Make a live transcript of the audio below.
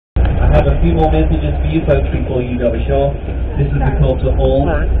have a few more messages for you folks before you go ashore. This is the call to all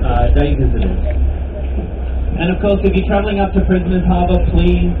day visitors. And of course, if you're travelling up to Prisoners Harbour,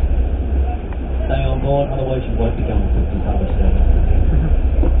 please stay on board, otherwise you won't be going to Prisoners Harbour soon.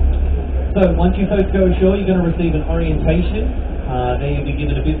 So once you folks go ashore, you're going to receive an orientation. There you'll be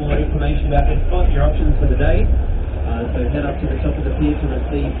given a bit more information about this spot, your options for the day. So head up to the top of the pier to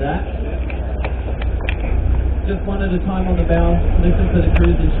receive that. Just one at a time on the bow, listen to the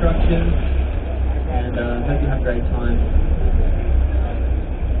cruise instructions, and hope you have a great time.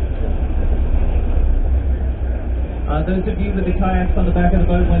 Those of you with the kayaks on the back of the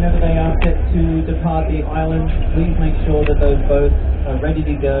boat, whenever they are set to depart the island, please make sure that those boats are ready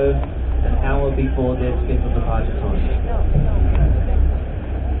to go an hour before their scheduled departure time.